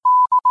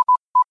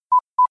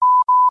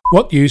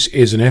What use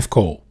is an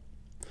F-call?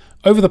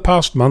 Over the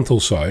past month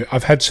or so,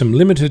 I've had some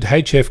limited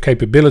HF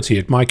capability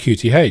at my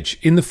QTH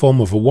in the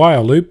form of a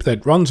wire loop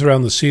that runs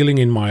around the ceiling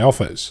in my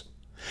office.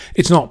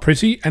 It's not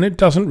pretty and it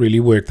doesn't really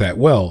work that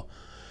well.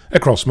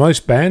 Across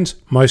most bands,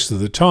 most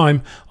of the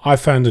time, I've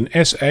found an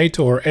S8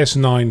 or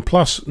S9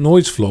 Plus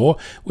noise floor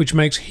which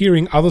makes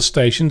hearing other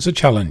stations a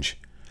challenge.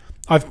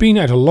 I've been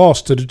at a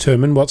loss to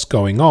determine what's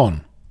going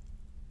on.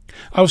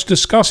 I was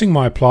discussing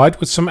my plight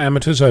with some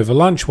amateurs over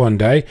lunch one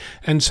day,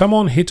 and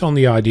someone hit on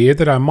the idea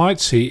that I might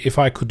see if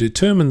I could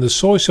determine the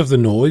source of the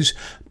noise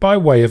by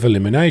way of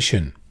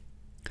elimination.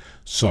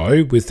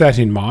 So, with that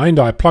in mind,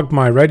 I plugged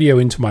my radio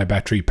into my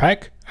battery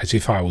pack, as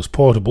if I was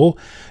portable,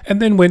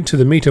 and then went to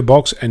the meter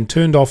box and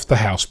turned off the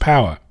house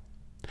power.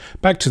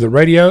 Back to the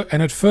radio,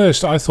 and at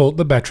first I thought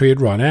the battery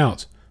had run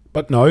out.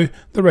 But no,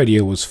 the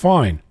radio was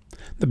fine.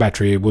 The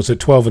battery was at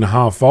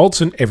 12.5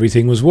 volts and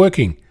everything was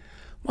working.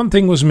 One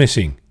thing was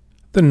missing: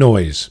 the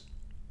noise.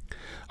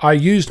 I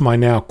used my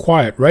now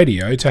quiet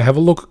radio to have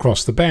a look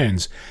across the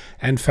bands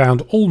and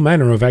found all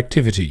manner of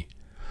activity.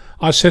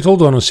 I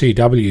settled on a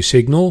CW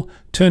signal,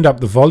 turned up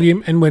the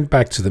volume and went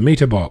back to the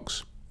meter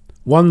box.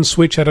 One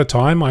switch at a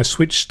time I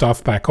switched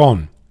stuff back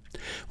on.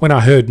 When I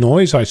heard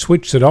noise I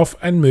switched it off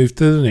and moved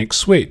to the next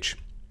switch.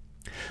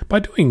 By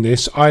doing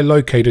this I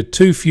located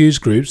two fuse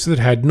groups that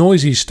had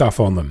noisy stuff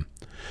on them.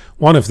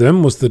 One of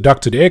them was the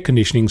ducted air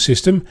conditioning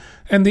system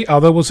and the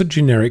other was a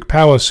generic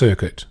power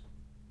circuit.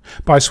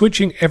 By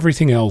switching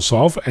everything else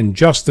off and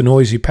just the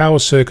noisy power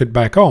circuit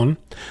back on,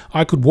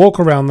 I could walk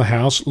around the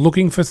house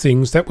looking for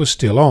things that were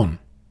still on.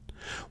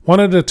 One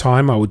at a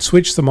time I would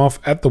switch them off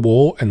at the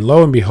wall, and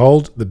lo and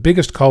behold, the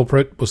biggest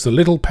culprit was the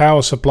little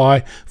power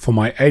supply for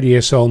my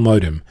ADSL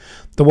modem,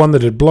 the one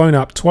that had blown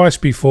up twice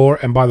before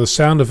and by the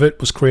sound of it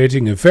was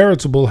creating a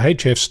veritable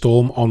HF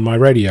storm on my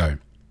radio.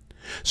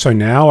 So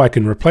now I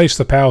can replace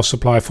the power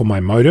supply for my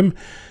modem,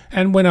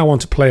 and when I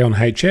want to play on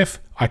HF,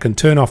 I can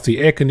turn off the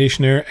air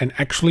conditioner and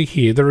actually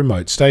hear the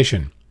remote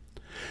station.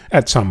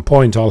 At some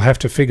point I'll have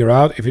to figure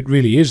out if it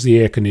really is the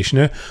air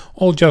conditioner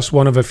or just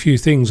one of a few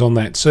things on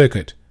that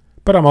circuit.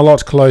 But I'm a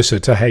lot closer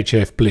to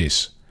HF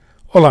bliss.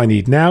 All I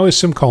need now is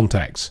some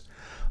contacts.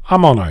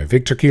 I'm Onno,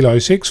 Victor Kilo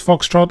 6,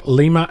 Foxtrot,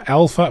 Lima,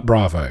 Alpha,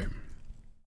 Bravo.